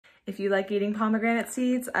If you like eating pomegranate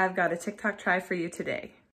seeds, I've got a TikTok try for you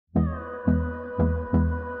today.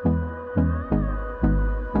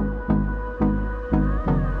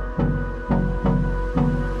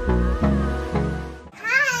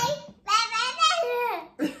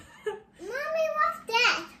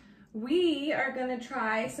 We are gonna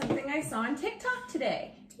try something I saw on TikTok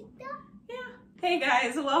today. TikTok? Yeah. Hey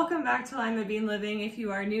guys, welcome back to Limabean Living. If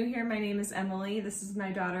you are new here, my name is Emily. This is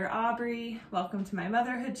my daughter Aubrey. Welcome to my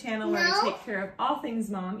motherhood channel where I take care of all things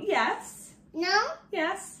mom. Yes. No.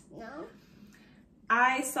 Yes. No.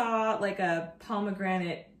 I saw like a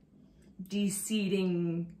pomegranate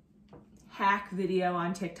de-seeding hack video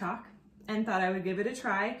on TikTok and thought I would give it a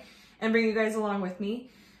try and bring you guys along with me.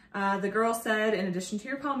 The girl said, in addition to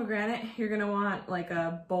your pomegranate, you're gonna want like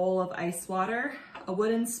a bowl of ice water, a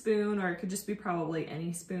wooden spoon, or it could just be probably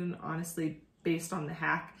any spoon, honestly, based on the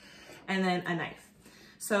hack, and then a knife.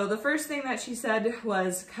 So the first thing that she said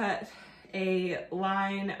was cut a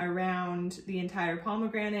line around the entire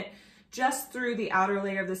pomegranate, just through the outer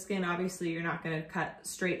layer of the skin. Obviously, you're not gonna cut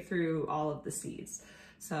straight through all of the seeds.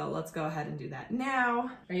 So let's go ahead and do that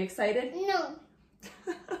now. Are you excited? No.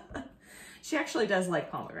 She actually does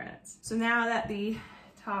like pomegranates. So now that the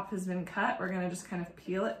top has been cut, we're gonna just kind of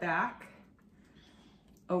peel it back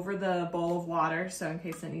over the bowl of water. So in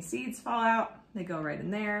case any seeds fall out, they go right in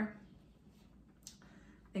there.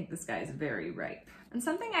 I think this guy is very ripe. And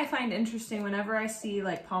something I find interesting whenever I see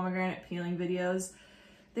like pomegranate peeling videos,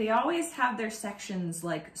 they always have their sections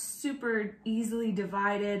like super easily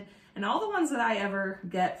divided. And all the ones that I ever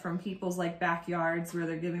get from people's like backyards where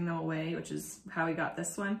they're giving them away, which is how we got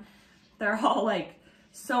this one, they're all like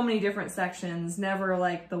so many different sections, never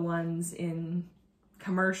like the ones in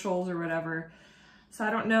commercials or whatever. So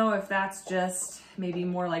I don't know if that's just maybe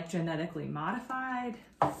more like genetically modified.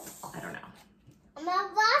 I don't know. I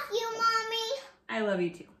love you, Mommy. I love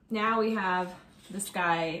you too. Now we have this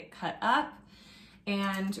guy cut up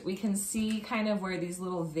and we can see kind of where these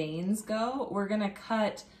little veins go. We're gonna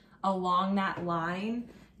cut along that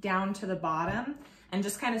line down to the bottom and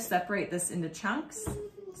just kind of separate this into chunks.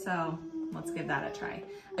 So let's give that a try.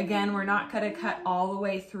 Again, we're not gonna cut all the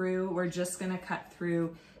way through. We're just gonna cut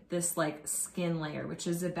through this like skin layer, which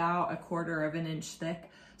is about 1/4 of an inch thick.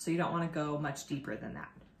 So you don't wanna go much deeper than that.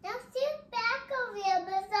 Now sit back over here,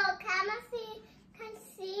 but so camera can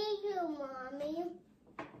see you, Mommy.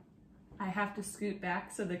 I have to scoot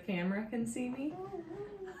back so the camera can see me.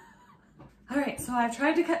 All right, so I've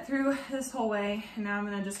tried to cut through this whole way, and now I'm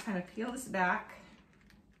gonna just kind of peel this back.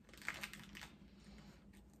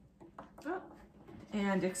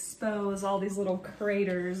 And expose all these little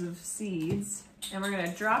craters of seeds. And we're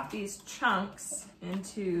gonna drop these chunks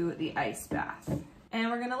into the ice bath. And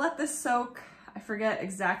we're gonna let this soak. I forget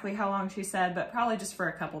exactly how long she said, but probably just for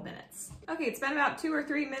a couple minutes. Okay, it's been about 2 or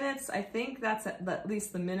 3 minutes. I think that's at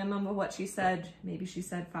least the minimum of what she said. Maybe she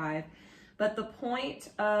said 5. But the point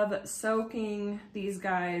of soaking these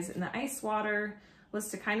guys in the ice water was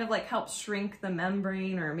to kind of like help shrink the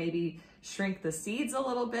membrane or maybe shrink the seeds a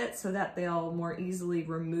little bit so that they'll more easily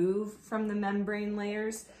remove from the membrane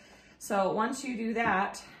layers. So once you do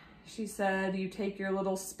that, she said you take your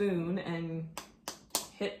little spoon and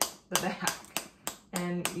hit the back.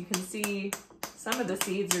 And you can see some of the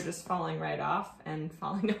seeds are just falling right off and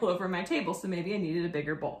falling all over my table. So maybe I needed a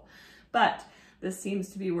bigger bowl. But this seems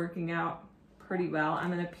to be working out pretty well.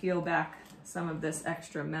 I'm gonna peel back some of this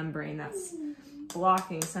extra membrane that's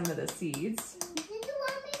blocking some of the seeds. Did you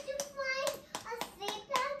want me to find a seed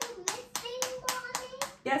that was missing,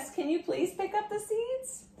 Mommy? Yes, can you please pick up the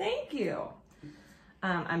seeds? Thank you.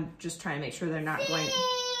 I'm just trying to make sure they're not going.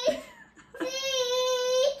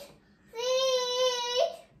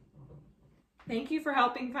 Thank you for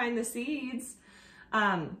helping find the seeds.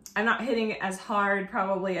 I'm not hitting it as hard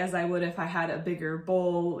probably as I would if I had a bigger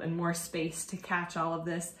bowl and more space to catch all of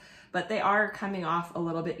this, but they are coming off a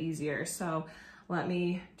little bit easier. So let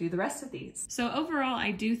me do the rest of these. So overall,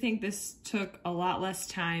 I do think this took a lot less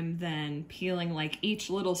time than peeling like each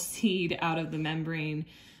little seed out of the membrane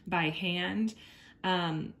by hand.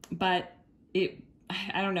 But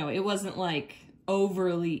I don't know, it wasn't like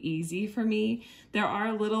overly easy for me. There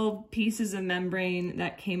are little pieces of membrane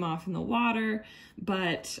that came off in the water,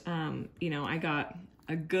 but you know, I got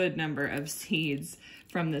a good number of seeds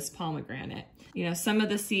from this pomegranate. You know, some of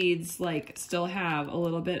the seeds like still have a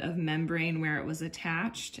little bit of membrane where it was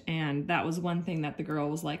attached, and that was one thing that the girl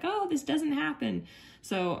was like, oh, this doesn't happen.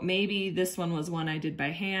 So maybe this one was one I did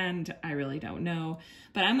by hand. I really don't know.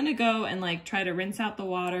 But I'm gonna go and like try to rinse out the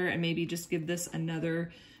water and maybe just give this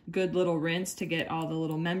another good little rinse to get all the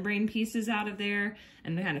little membrane pieces out of there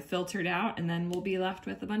and kind of filtered out, and then we'll be left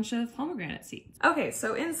with a bunch of pomegranate seeds. Okay,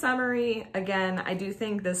 so in summary, again, I do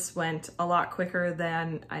think this went a lot quicker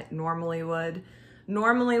than I normally would.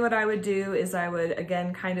 Normally what I would do is I would,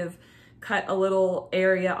 again, kind of cut a little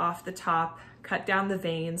area off the top, cut down the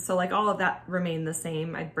veins, so like all of that remained the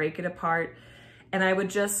same. I'd break it apart, and I would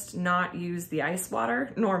just not use the ice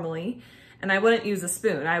water normally, and I wouldn't use a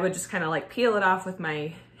spoon. I would just kind of like peel it off with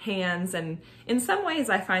my hands, and in some ways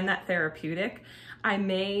I find that therapeutic. I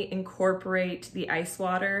may incorporate the ice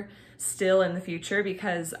water still in the future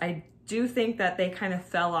because I do think that they kind of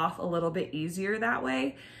fell off a little bit easier that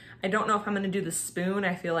way. I don't know if I'm gonna do the spoon.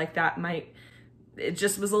 I feel like that might, it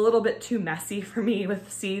just was a little bit too messy for me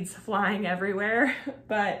with seeds flying everywhere.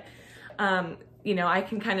 But, you know, I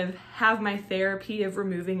can kind of have my therapy of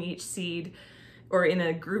removing each seed or in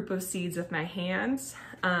a group of seeds with my hands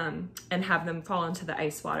and have them fall into the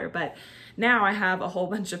ice water. But now I have a whole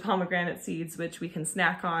bunch of pomegranate seeds, which we can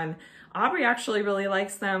snack on. Aubrey actually really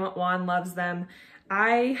likes them. Juan loves them.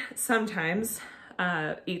 I sometimes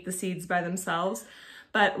eat the seeds by themselves,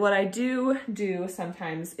 but what I do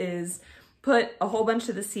sometimes is put a whole bunch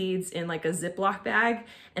of the seeds in like a Ziploc bag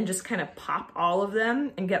and just kind of pop all of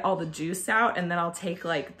them and get all the juice out, and then I'll take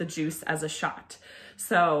like the juice as a shot.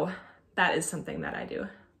 So that is something that I do.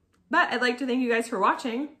 But I'd like to thank you guys for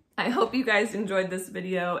watching. I hope you guys enjoyed this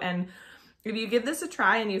video, and if you give this a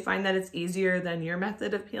try and you find that it's easier than your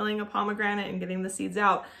method of peeling a pomegranate and getting the seeds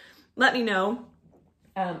out, let me know.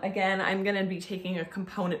 Again, I'm gonna be taking a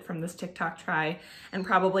component from this TikTok try and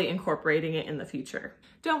probably incorporating it in the future.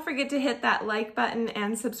 Don't forget to hit that like button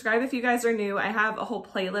and subscribe if you guys are new. I have a whole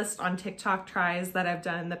playlist on TikTok tries that I've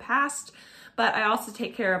done in the past, but I also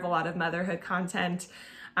take care of a lot of motherhood content.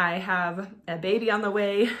 I have a baby on the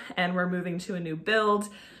way, and we're moving to a new build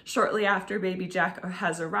shortly after baby Jack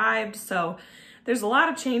has arrived. So there's a lot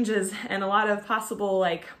of changes and a lot of possible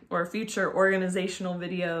or future organizational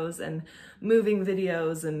videos and moving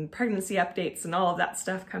videos and pregnancy updates and all of that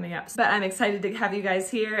stuff coming up. But I'm excited to have you guys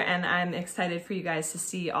here, and I'm excited for you guys to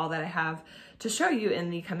see all that I have to show you in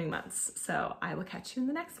the coming months. So I will catch you in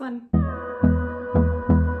the next one.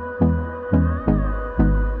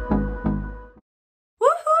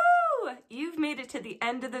 Woohoo! You've made it to the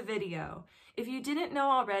end of the video. If you didn't know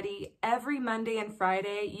already, every Monday and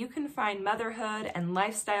Friday, you can find motherhood and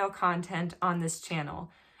lifestyle content on this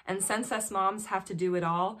channel. And since us moms have to do it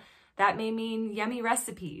all, that may mean yummy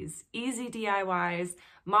recipes, easy DIYs,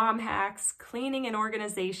 mom hacks, cleaning and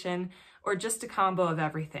organization, or just a combo of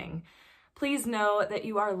everything. Please know that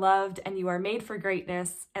you are loved and you are made for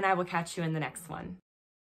greatness, and I will catch you in the next one.